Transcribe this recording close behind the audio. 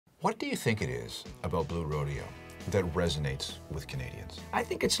What do you think it is about Blue Rodeo that resonates with Canadians? I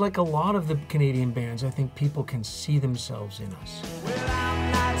think it's like a lot of the Canadian bands. I think people can see themselves in us. Well,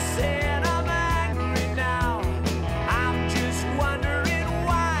 I'm not saying I'm angry now. I'm just wondering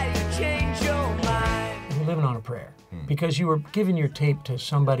why you changed your mind. You're living on a prayer because you were giving your tape to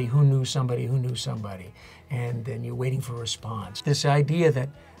somebody who knew somebody who knew somebody, and then you're waiting for a response. This idea that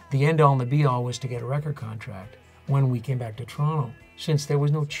the end-all and the be-all was to get a record contract when we came back to Toronto, since there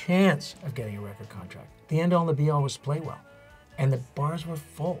was no chance of getting a record contract. The end-all and the be-all was to play well, and the bars were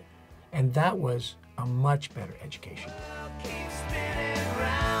full, and that was a much better education. Keep